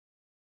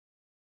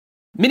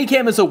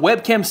ManyCam is a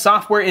webcam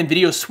software and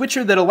video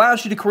switcher that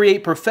allows you to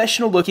create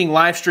professional-looking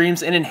live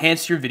streams and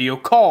enhance your video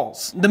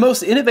calls. The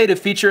most innovative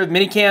feature of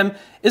ManyCam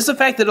is the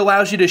fact that it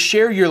allows you to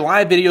share your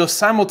live video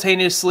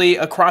simultaneously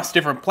across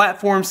different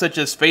platforms such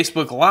as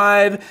Facebook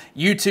Live,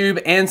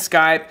 YouTube, and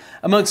Skype,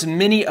 amongst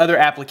many other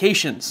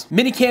applications.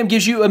 ManyCam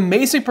gives you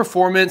amazing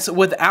performance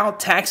without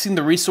taxing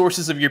the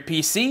resources of your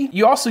PC.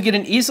 You also get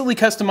an easily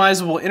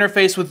customizable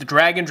interface with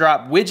drag and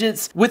drop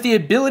widgets. With the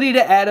ability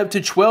to add up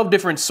to 12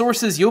 different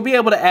sources, you'll be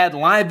able to add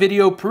live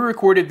video,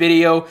 pre-recorded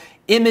video,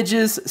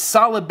 images,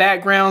 solid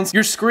backgrounds,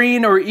 your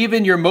screen, or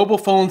even your mobile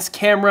phone's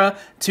camera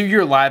to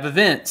your live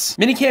events.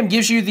 ManyCam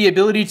gives you the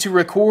ability to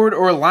record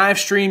or live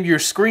stream your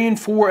screen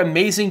for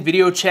amazing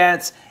video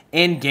chats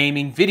and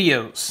gaming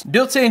videos.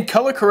 Built-in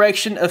color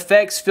correction,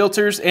 effects,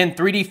 filters, and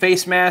 3D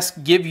face masks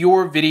give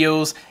your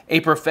videos a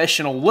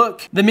professional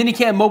look. The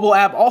ManyCam mobile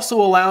app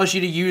also allows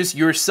you to use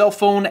your cell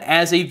phone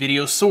as a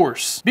video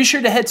source. Be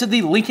sure to head to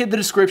the link in the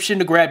description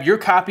to grab your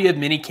copy of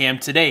ManyCam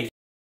today.